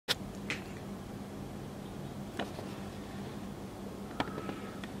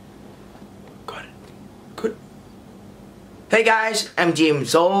Hey guys, I'm Jim.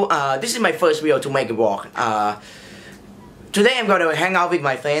 So this is my first video to make a vlog. Today I'm gonna hang out with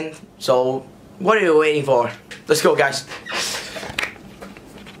my friend. So what are you waiting for? Let's go, guys.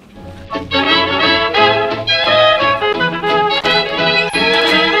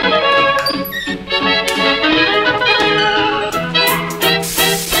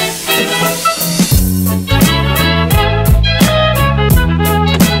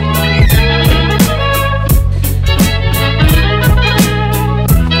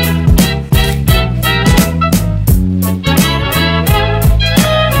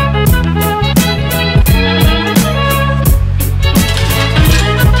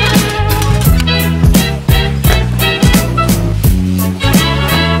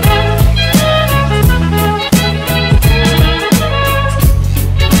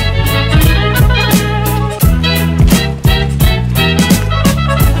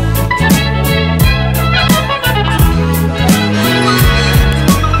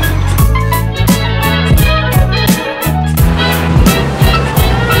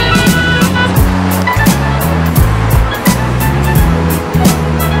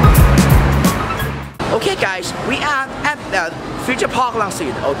 Okay guys, we are at the Future Park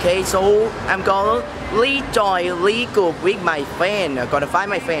Langsit. Okay, so I'm gonna rejoin group with my friend. I'm gonna find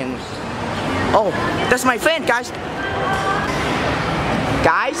my friend. Oh, that's my friend, guys.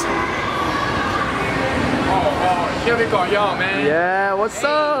 Guys? Oh, here we go, yo, man. Yeah, what's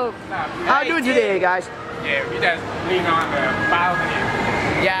up? How you doing today, guys? Yeah, we just lean on the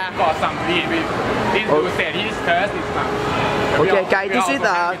balcony. Yeah. Got some weed. This dude said he's thirsty. Okay, guys, this is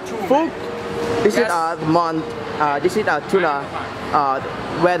food. This is this is tuna.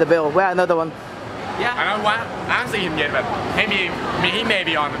 Where the bill? Where another one? Yeah. Another one. I haven't seen him yet, but maybe he may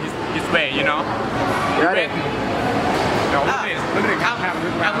be on his way, you know. Ready? No, look at this. Look at this.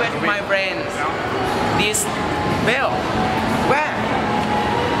 I'm with my friends. This Bill. Where?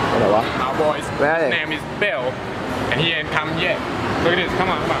 Our boys. Where? His name is Bill, and he ain't come yet. Look at this. Come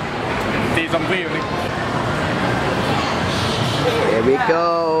on, come on. See some view. Here we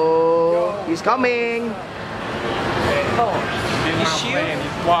go. He's coming. Oh. He's not playing.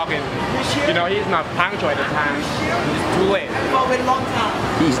 He's walking. You know, he's not punctual at the time. He's too late. For a long time.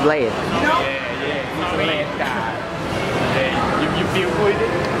 He's late. Yeah, he's a late guy. Yeah, you feel good?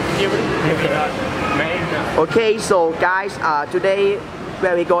 Feel it? Man. Okay, so guys, today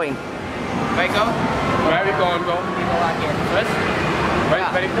where are we going? Where go? Where we going, go? We go like here. First?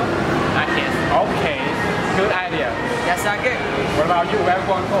 Where you go? Like here. Okay, good idea. Yes, I good. What about you? Where we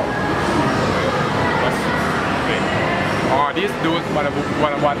going, go? Oh, this dude wanna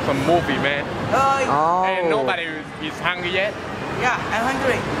watch some movie, man. Oh. And nobody is hungry yet. Yeah, I'm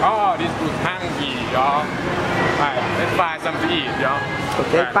hungry. Oh, this dude's hungry, y'all. Alright, let's find something to eat, y'all.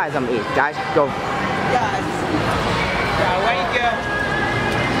 Okay, find some eat, guys. Go. Yes. Yeah, where you go?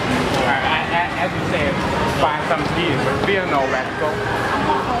 As you said, find some to eat, but we don't know where to go.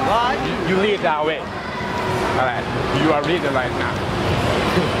 What? You lead our way. Alright, you are leader right now.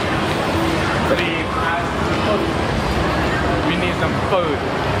 Please, we need some food,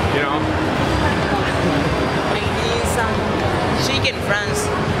 you know? We need some chicken, friends.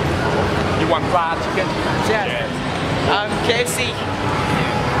 You want fried chicken? Yes. KFC.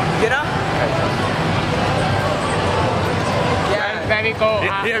 You know? Yeah. There we go.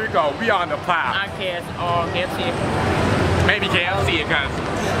 Here we go. We are on the path. KFC or KFC. Maybe KFC because,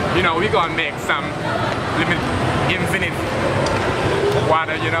 you know, we're gonna make some infinite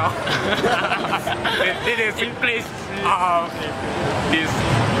water, you know. This is English of this,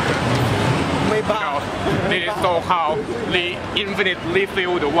 you know, this is so-called infinitely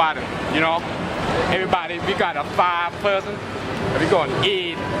filled water, you know. Everybody, we got a 5 person, we're gonna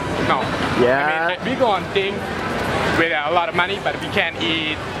eat, no. Yeah. I mean, we're gonna think with a lot of money, but we can't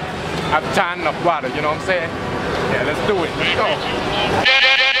eat a ton of water, you know what I'm saying? Yeah, let's do it, let's go.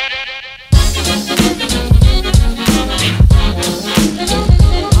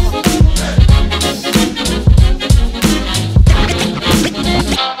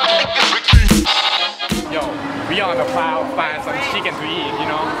 On the plow, find some chicken to eat, you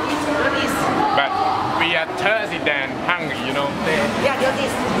know. But we are thirsty than hungry, you know. Yeah, do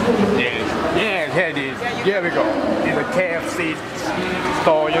this. Yeah, here it is. Here we go. It's a KFC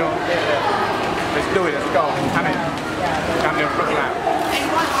store, you know. Let's do it. Let's go. Come in. Come in. Look now.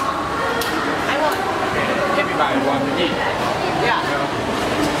 I want. Everybody wants to eat. Yeah. You know?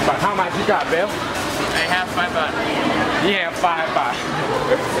 But how much you got, Bill? I have 5 baht. You have 5 baht.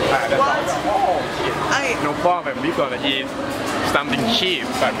 That's all. No problem. We're gonna eat something cheap,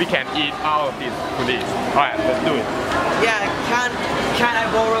 but we can eat all of this for this. Alright, let's do it. Yeah, can I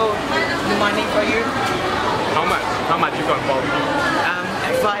borrow the money for you? How much? How much you got for video?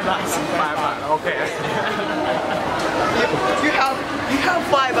 5 baht. 5 baht. Okay. You have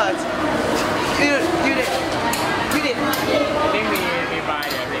 5 baht. You did. I think we buy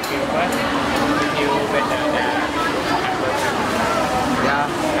the review first. Review better than hamburger. Yeah,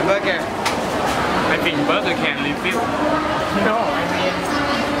 hamburger. I think burger can refill. No, I mean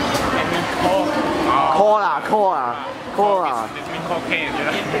Coke. Cola. This means cocaine, you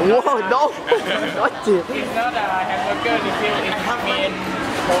know? Whoa, no. What the? It's not a hamburger refill. It's mean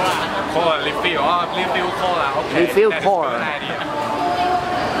cola. Cola refill. Oh, refill cola. Okay. Refill That's cola. a good idea.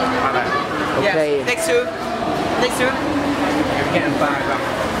 Alright. Okay. Yes. Next two. You can buy some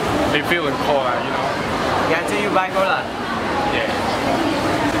refill and cola, you know? Yeah, do you buy cola? Yeah.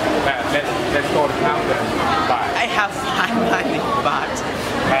 Let's go to counter and buy. I have 5 baht.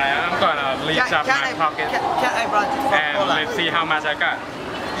 Alright, I'm gonna reach up my pocket Can I brought for and cola? let's see how much I got.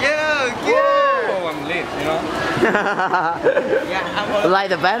 Yeah, Oh, I'm lit, you know? Yeah, I'm Like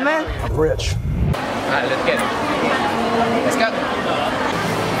the Batman? I'm rich. Alright, let's get it. Let's go.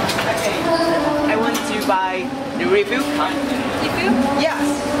 Okay, I want to buy the refill. Refill? Yes.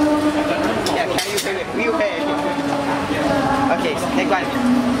 Yeah, can you pay it? You pay. Okay, take one.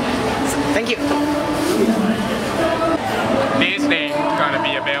 Thank you. This thing gonna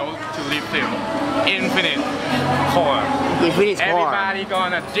be able to refill infinite cola. Infinite cola. Everybody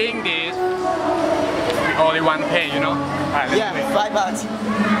gonna drink this with only one pay, you know? Alright, let's Yeah, do it. 5 baht.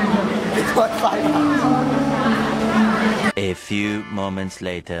 We got 5 baht. A few moments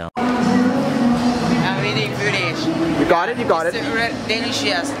later. I'm eating finished. You got it? It's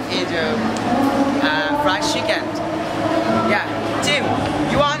delicious. It's fried chicken. Yeah, Tim,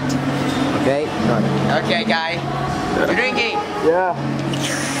 you want? Okay, got it. Okay, guy. You drinking? Yeah.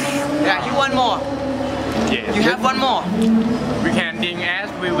 Yeah, you want more? Yes. You have one more? We can drink as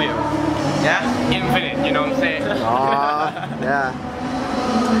we will. Yeah. Infinite, you know what I'm saying? Yeah.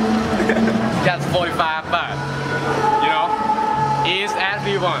 Just 45 baht. You know? Is as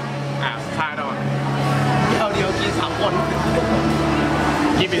we want. Tied on. เดี๋ยวกิน3 คน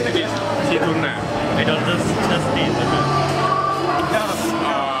Give it to this Tituna. I don't just need the No,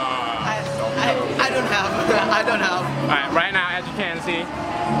 I don't have. I don't have. Alright, right now as you can see,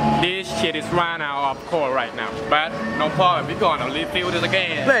 this shit is run out of coal right now. But no problem, we're gonna refill this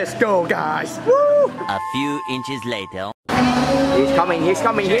again. Let's go, guys. Woo! A few inches later. He's coming.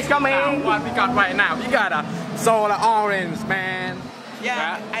 Now, what we got right now? We got a solar orange, man.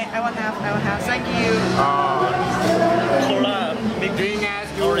 Yeah, I want have. Thank you. cola. Big drink as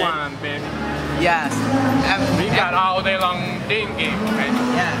you want, baby. Yes. We got all day long drinking, man.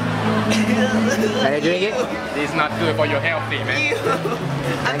 Yeah. Can you drink it? This is not good for your health, man.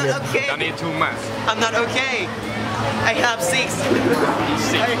 I'm not okay. Don't eat too much. I'm not okay. I have 6.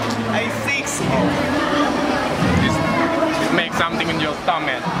 Sick. I 6. This makes something in your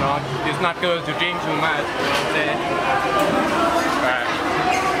stomach, no? It's not good to drink too much, you know what I'm saying? Right.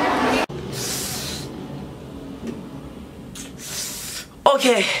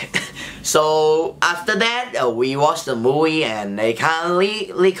 Okay. So after that, we watched the movie and I can't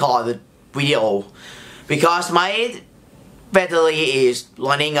record the video because my battery is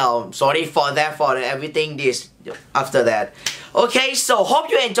running out. Sorry for that, for everything this after that. Okay, so hope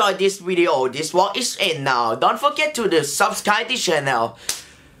you enjoyed this video. This vlog is in now. Don't forget to subscribe this channel.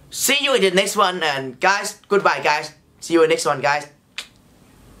 See you in the next one, and guys, goodbye guys. See you in the next one, guys.